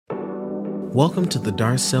Welcome to the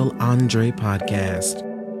Darcel Andre podcast,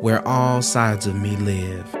 where all sides of me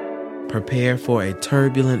live. Prepare for a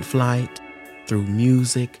turbulent flight through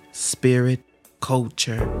music, spirit,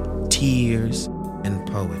 culture, tears, and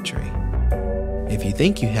poetry. If you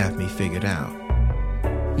think you have me figured out,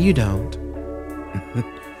 you don't.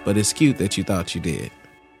 But it's cute that you thought you did.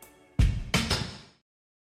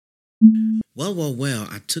 Well,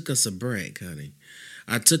 I took us a break, honey.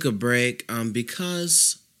 I took a break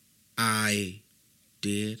because I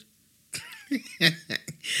did. I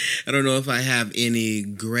don't know if I have any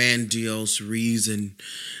grandiose reason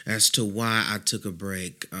as to why I took a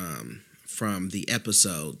break from the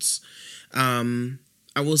episodes. I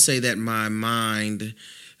will say that my mind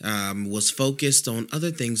was focused on other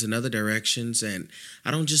things in other directions, and I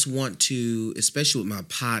don't just want to, especially with my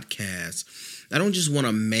podcast, I don't just want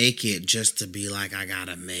to make it just to be like, I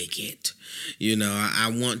gotta make it.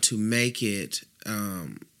 I want to make it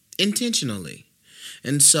intentionally.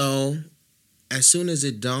 And so, as soon as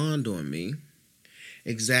it dawned on me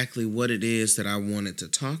exactly what it is that I wanted to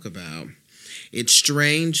talk about, it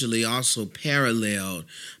strangely also paralleled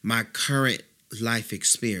my current life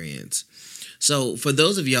experience. So, for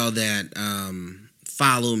those of y'all that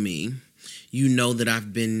follow me, you know that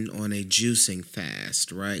I've been on a juicing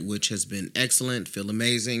fast, right? Which has been excellent, feel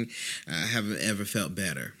amazing. I haven't ever felt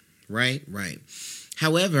better, right? Right.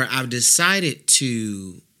 However, I've decided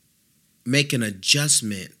to make an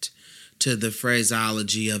adjustment to the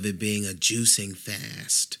phraseology of it being a juicing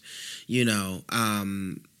fast.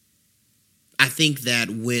 I think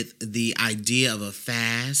that with the idea of a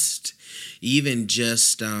fast, even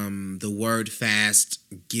just the word fast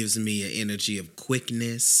gives me an energy of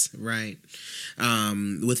quickness, right?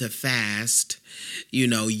 With a fast,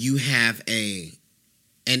 you have an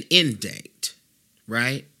end date,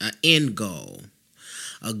 right? An end goal.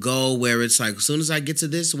 A goal where it's like, as soon as I get to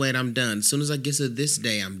this weight, I'm done. As soon as I get to this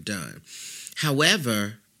day, I'm done.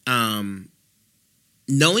 However, knowing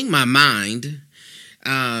my mind,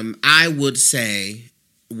 I would say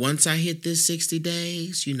once I hit this 60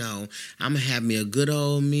 days, I'm going to have me a good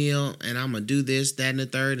old meal, and I'm going to do this, that, and the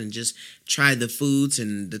third, and just try the foods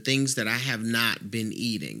and the things that I have not been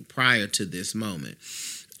eating prior to this moment.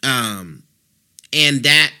 And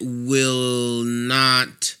that will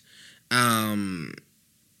not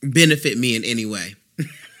benefit me in any way.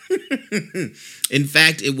 In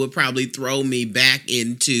fact, it would probably throw me back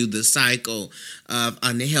into the cycle of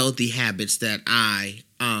unhealthy habits that I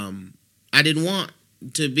didn't want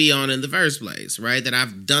to be on in the first place, right? That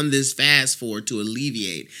I've done this fast for to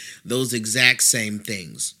alleviate those exact same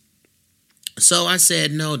things. So I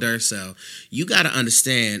said, no, Darcel, you got to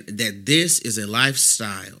understand that this is a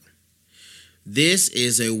lifestyle. This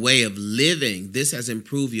is a way of living. This has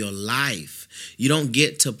improved your life. You don't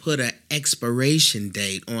get to put an expiration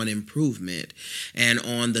date on improvement and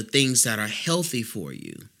on the things that are healthy for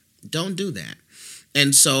you. Don't do that.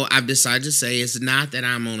 And so I've decided to say it's not that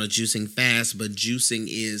I'm on a juicing fast, but juicing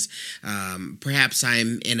is perhaps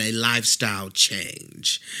I'm in a lifestyle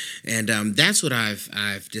change. And that's what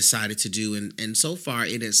I've decided to do. And so far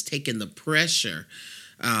it has taken the pressure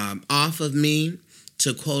off of me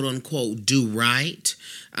to quote unquote do right.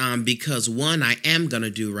 Because one, I am going to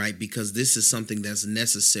do right because this is something that's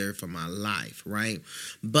necessary for my life, right?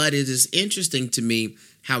 But it is interesting to me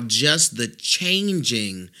how just the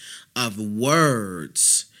changing of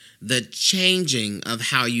words, the changing of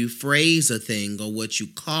how you phrase a thing or what you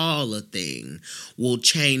call a thing will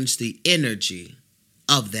change the energy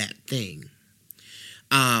of that thing.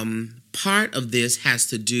 Part of this has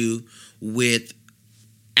to do with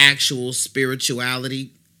actual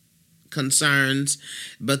spirituality concerns,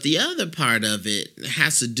 but the other part of it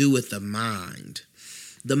has to do with the mind.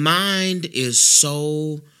 The mind is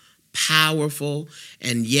so powerful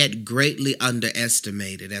and yet greatly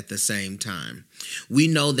underestimated at the same time. We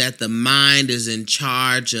know that the mind is in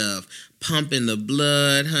charge of pumping the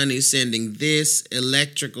blood, honey, sending this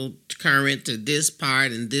electrical current to this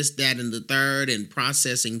part and this, that, and the third, and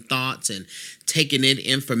processing thoughts and taking in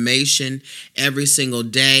information every single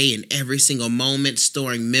day and every single moment,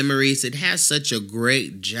 storing memories. It has such a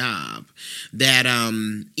great job that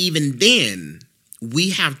even then,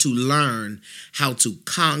 we have to learn how to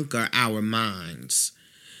conquer our minds.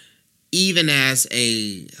 Even as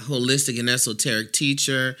a holistic and esoteric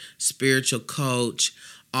teacher, spiritual coach,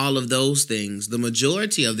 all of those things, the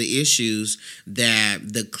majority of the issues that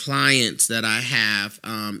the clients that I have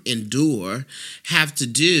endure have to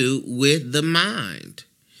do with the mind.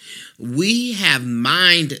 We have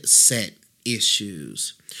mindset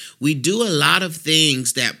issues. We do a lot of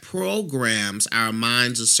things that programs our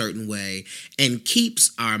minds a certain way and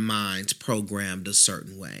keeps our minds programmed a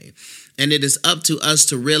certain way. And it is up to us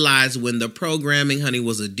to realize when the programming, honey,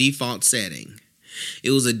 was a default setting.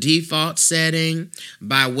 It was a default setting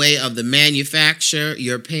by way of the manufacturer,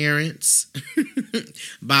 your parents,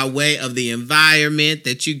 by way of the environment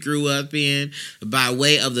that you grew up in, by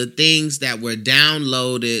way of the things that were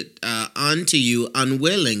downloaded onto you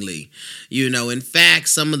unwillingly. In fact,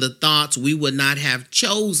 some of the thoughts we would not have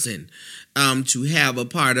chosen to have a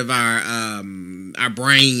part of our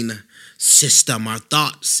brain system, our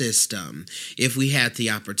thought system, if we had the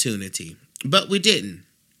opportunity. But we didn't.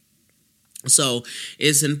 So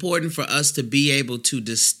it's important for us to be able to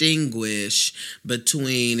distinguish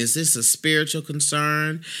between, is this a spiritual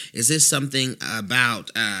concern? Is this something about,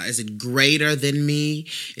 is it greater than me?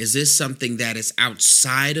 Is this something that is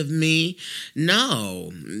outside of me? No,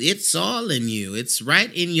 it's all in you. It's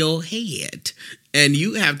right in your head. And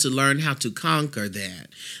you have to learn how to conquer that.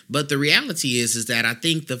 But the reality is that I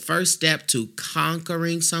think the first step to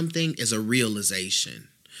conquering something is a realization,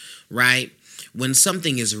 right? When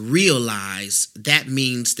something is realized, that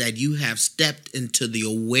means that you have stepped into the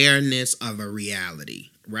awareness of a reality,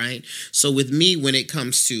 right? So with me, when it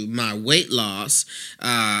comes to my weight loss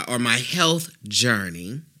or my health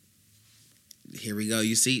journey, here we go.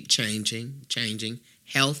 You see, changing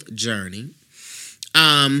health journey.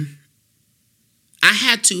 I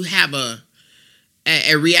had to have a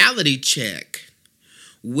reality check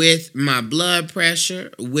with my blood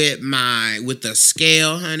pressure, with the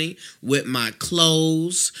scale, honey, with my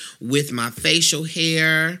clothes, with my facial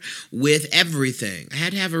hair, with everything. I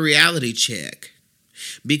had to have a reality check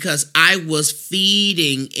because I was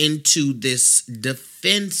feeding into this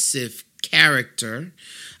defensive character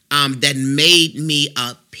that made me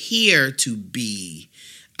appear to be,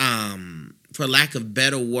 for lack of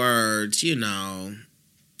better words,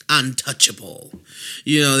 untouchable,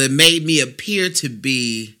 that made me appear to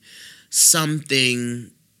be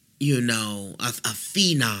something, a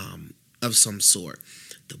phenom of some sort.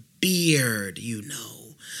 The beard,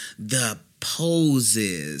 the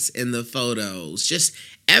poses in the photos, just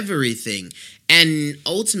everything. And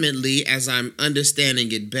ultimately, as I'm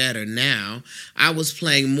understanding it better now, I was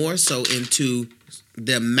playing more so into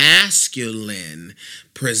the masculine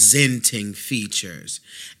presenting features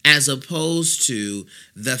as opposed to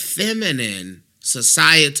the feminine,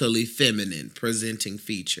 societally feminine presenting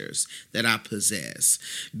features that I possess.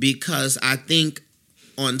 Because I think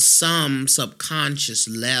on some subconscious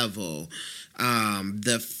level,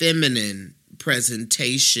 the feminine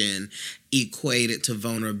presentation equated to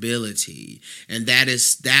vulnerability, and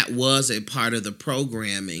that was a part of the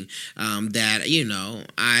programming that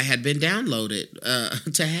I had been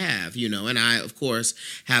downloaded to have, and I of course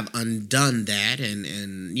have undone that,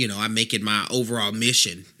 and I make it my overall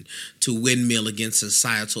mission to windmill against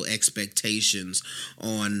societal expectations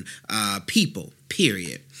on people,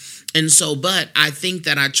 period. And so, but I think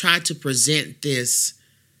that I tried to present this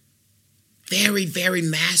very, very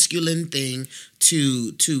masculine thing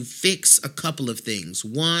to fix a couple of things.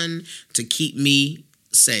 One, to keep me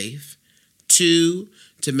safe. Two,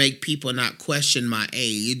 to make people not question my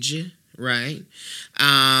age, right?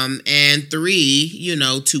 And three,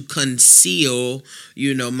 to conceal,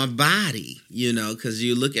 my body, because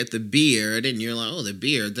you look at the beard and you're like, oh, the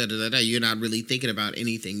beard, da-da-da-da. You're not really thinking about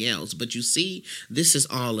anything else. But you see, this is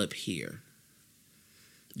all up here.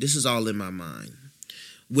 This is all in my mind.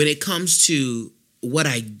 When it comes to what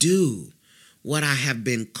I do, what I have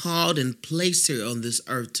been called and placed here on this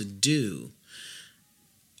earth to do,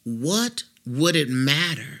 what would it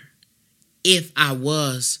matter if I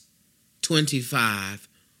was 25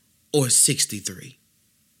 or 63?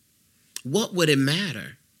 What would it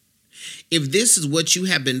matter? If this is what you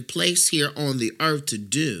have been placed here on the earth to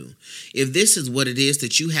do, if this is what it is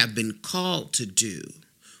that you have been called to do,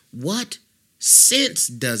 what sense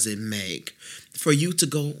does it make for you to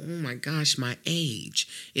go, oh my gosh, my age?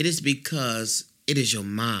 It is because it is your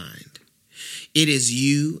mind. It is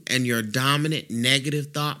you and your dominant negative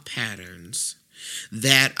thought patterns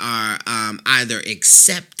that are either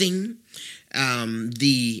accepting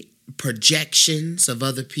the projections of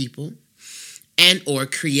other people and or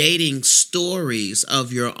creating stories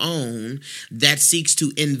of your own that seeks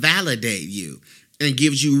to invalidate you and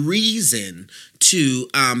gives you reason to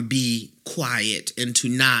be quiet and to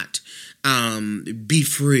not be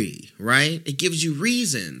free, right? It gives you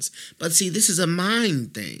reasons. But see, this is a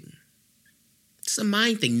mind thing. It's a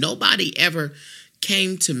mind thing. Nobody ever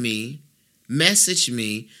came to me, messaged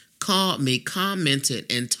me, called me, commented,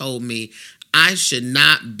 and told me I should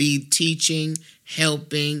not be teaching,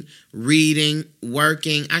 helping, reading,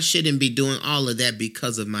 working. I shouldn't be doing all of that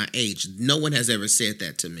because of my age. No one has ever said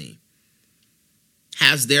that to me.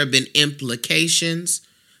 Has there been implications?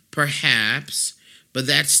 Perhaps, but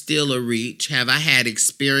that's still a reach. Have I had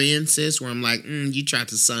experiences where I'm like, you tried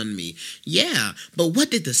to sun me? Yeah, but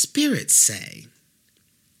what did the Spirit say?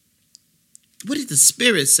 What did the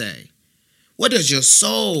Spirit say? What does your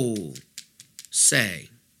soul say?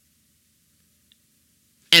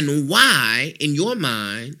 And why, in your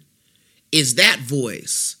mind, is that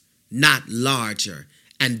voice not larger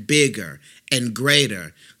and bigger and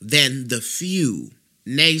greater than the few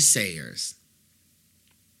naysayers?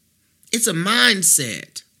 It's a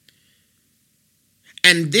mindset.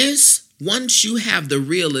 And this, once you have the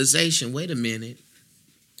realization, wait a minute,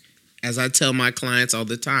 as I tell my clients all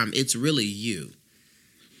the time, it's really you.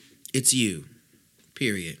 It's you,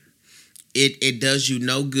 period. It does you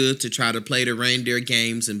no good to try to play the reindeer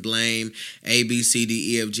games and blame A, B, C,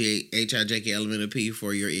 D, E, F, G, H, I, J, K, L, M, N, P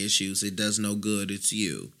for your issues. It does no good. It's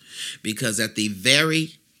you. Because at the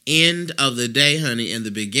very end of the day, honey, in the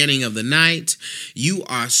beginning of the night, you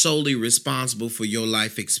are solely responsible for your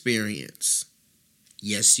life experience.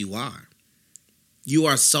 Yes, you are. You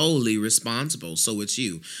are solely responsible. So it's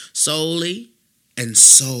you. Solely and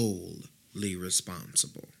solely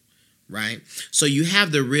responsible. Right? So you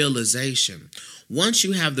have the realization. Once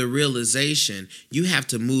you have the realization, you have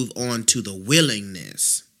to move on to the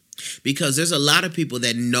willingness. Because there's a lot of people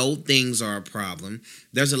that know things are a problem.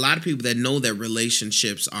 There's a lot of people that know that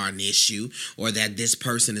relationships are an issue, or that this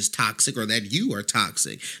person is toxic, or that you are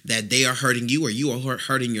toxic, that they are hurting you or you are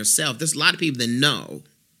hurting yourself. There's a lot of people that know,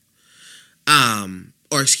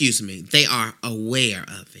 they are aware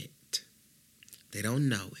of it. They don't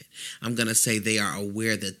know it. I'm going to say they are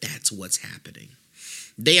aware that that's what's happening.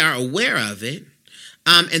 They are aware of it,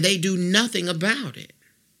 and they do nothing about it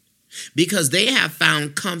because they have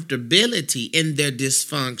found comfortability in their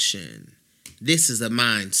dysfunction. This is a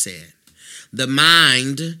mindset. The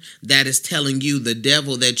mind that is telling you the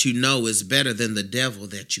devil that you know is better than the devil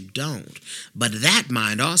that you don't. But that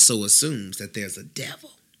mind also assumes that there's a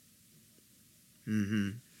devil.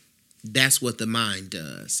 That's what the mind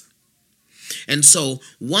does. And so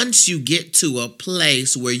once you get to a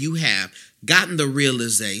place where you have gotten the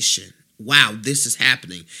realization, wow, this is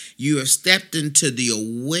happening, you have stepped into the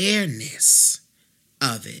awareness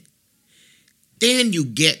of it, then you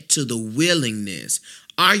get to the willingness.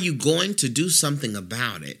 Are you going to do something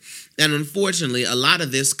about it? And unfortunately, a lot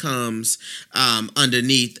of this comes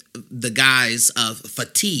underneath the guise of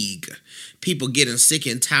fatigue. People getting sick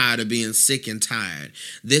and tired of being sick and tired.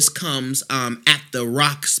 This comes at the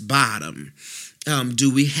rock's bottom.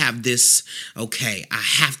 Do we have this, okay, I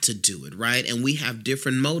have to do it, right? And we have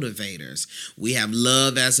different motivators. We have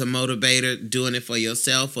love as a motivator, doing it for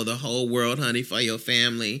yourself, for the whole world, honey, for your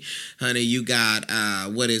family. Honey, you got,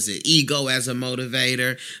 ego as a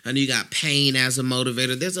motivator. Honey, you got pain as a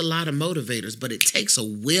motivator. There's a lot of motivators, but it takes a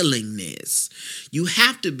willingness. You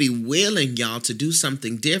have to be willing, y'all, to do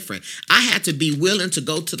something different. I had to be willing to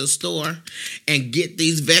go to the store and get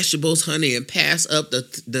these vegetables, honey, and pass up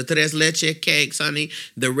the tres leche cake, honey,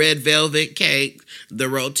 the red velvet cake, the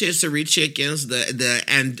rotisserie chickens, the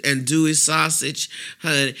andouille sausage,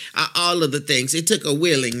 honey, all of the things. It took a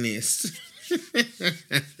willingness.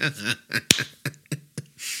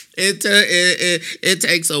 It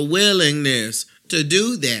takes a willingness to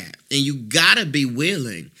do that, and you gotta be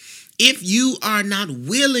willing. If you are not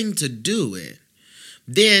willing to do it,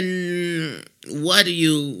 then what do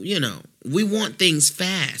we want things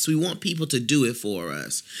fast. We want people to do it for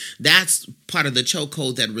us. That's part of the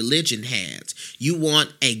chokehold that religion has. You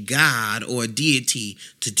want a God or a deity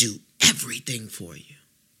to do everything for you.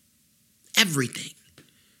 Everything.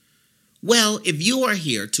 Well, if you are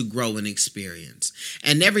here to grow an experience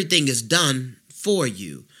and everything is done for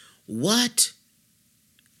you, what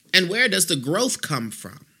and where does the growth come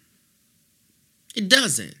from? It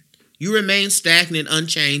doesn't. You remain stagnant,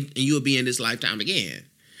 unchanged, and you will be in this lifetime again.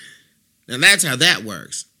 Now that's how that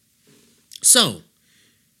works. So,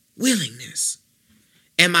 willingness.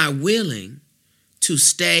 Am I willing to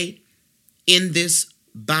stay in this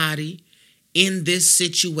body, in this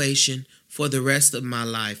situation for the rest of my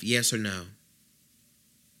life? Yes or no?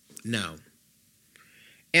 No.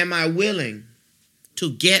 Am I willing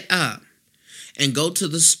to get up and go to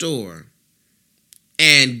the store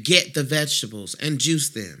and get the vegetables and juice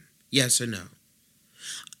them? Yes or no?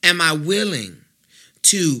 Am I willing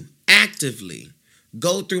to actively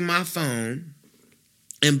go through my phone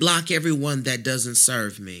and block everyone that doesn't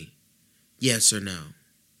serve me? Yes or no?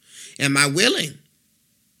 Am I willing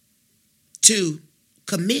to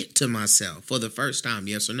commit to myself for the first time,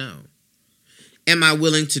 yes or no? Am I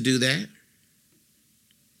willing to do that?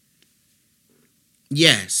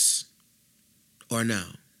 Yes or no?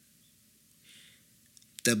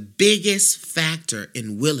 The biggest factor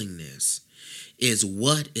in willingness is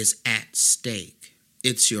what is at stake.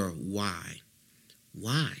 It's your why.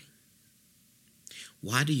 Why?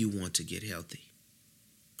 Why do you want to get healthy?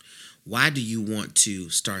 Why do you want to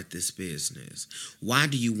start this business? Why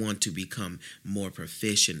do you want to become more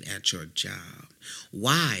proficient at your job?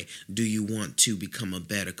 Why do you want to become a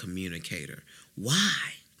better communicator?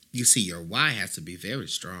 Why? You see, your why has to be very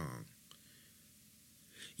strong.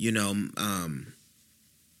 You know,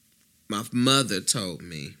 my mother told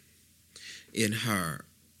me in her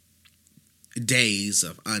days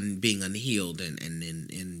of being unhealed and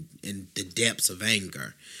in the depths of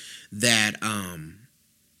anger that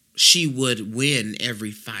she would win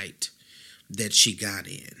every fight that she got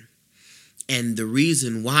in. And the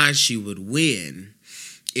reason why she would win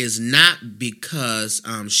is not because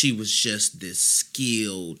she was just this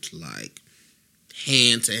skilled, like,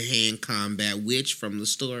 hand-to-hand combat witch from the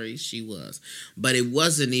stories she was. But it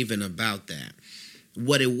wasn't even about that.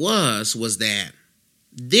 What it was that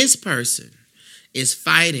this person is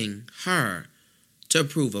fighting her to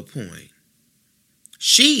prove a point.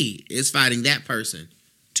 She is fighting that person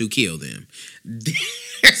to kill them.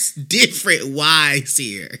 There's different whys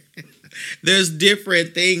here. There's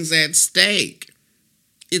different things at stake.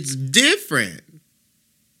 It's different.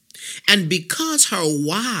 And because her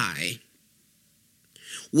why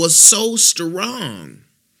was so strong,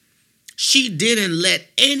 she didn't let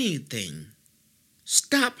anything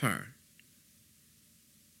stop her.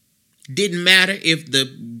 Didn't matter if the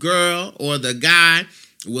girl or the guy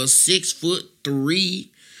was 6'3",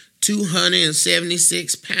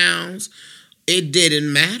 276 pounds. It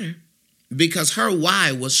didn't matter because her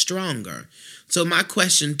why was stronger. So my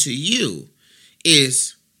question to you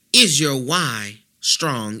is your why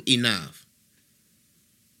strong enough?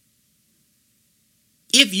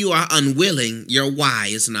 If you are unwilling, your why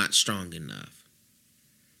is not strong enough.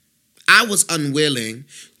 I was unwilling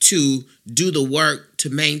to do the work to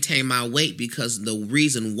maintain my weight because the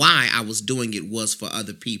reason why I was doing it was for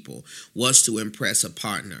other people, was to impress a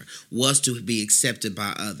partner, was to be accepted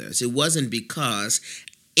by others. It wasn't because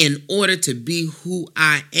in order to be who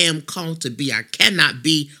I am called to be, I cannot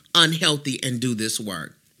be unhealthy and do this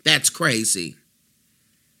work. That's crazy.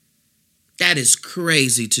 That is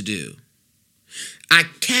crazy to do. I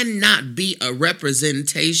cannot be a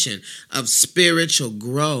representation of spiritual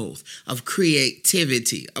growth, of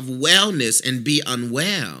creativity, of wellness, and be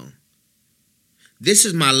unwell. This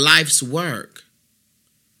is my life's work.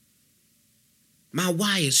 My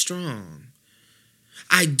why is strong.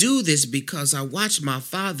 I do this because I watched my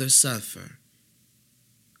father suffer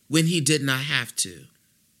when he did not have to.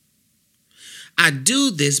 I do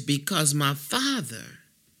this because my father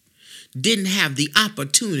didn't have the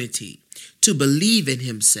opportunity to believe in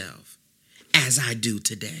himself as I do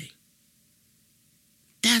today.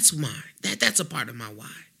 That's why. That's a part of my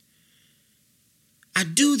why. I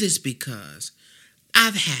do this because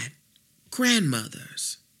I've had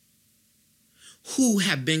grandmothers who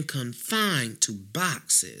have been confined to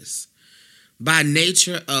boxes by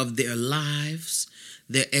nature of their lives,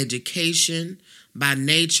 their education, by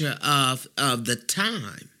nature of the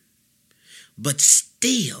time, but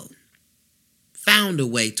still found a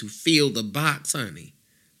way to fill the box, honey,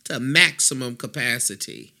 to maximum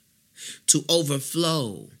capacity, to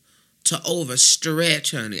overflow, to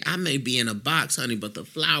overstretch, honey. I may be in a box, honey, but the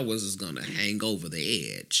flowers is going to hang over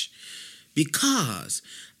the edge because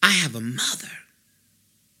I have a mother.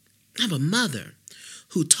 I have a mother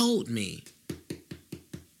who told me,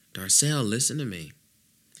 Darcel, listen to me.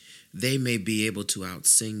 They may be able to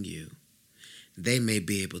outsing you. They may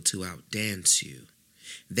be able to outdance you.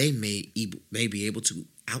 They may be able to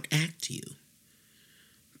outact you,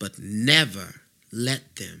 but never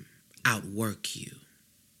let them outwork you.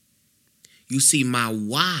 You see, my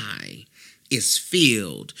why is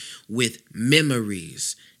filled with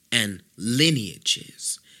memories and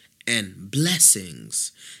lineages and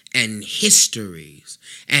blessings and histories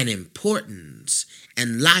and importance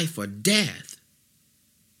and life or death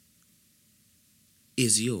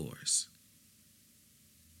is yours.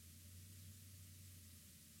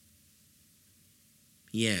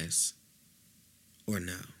 Yes or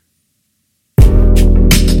no?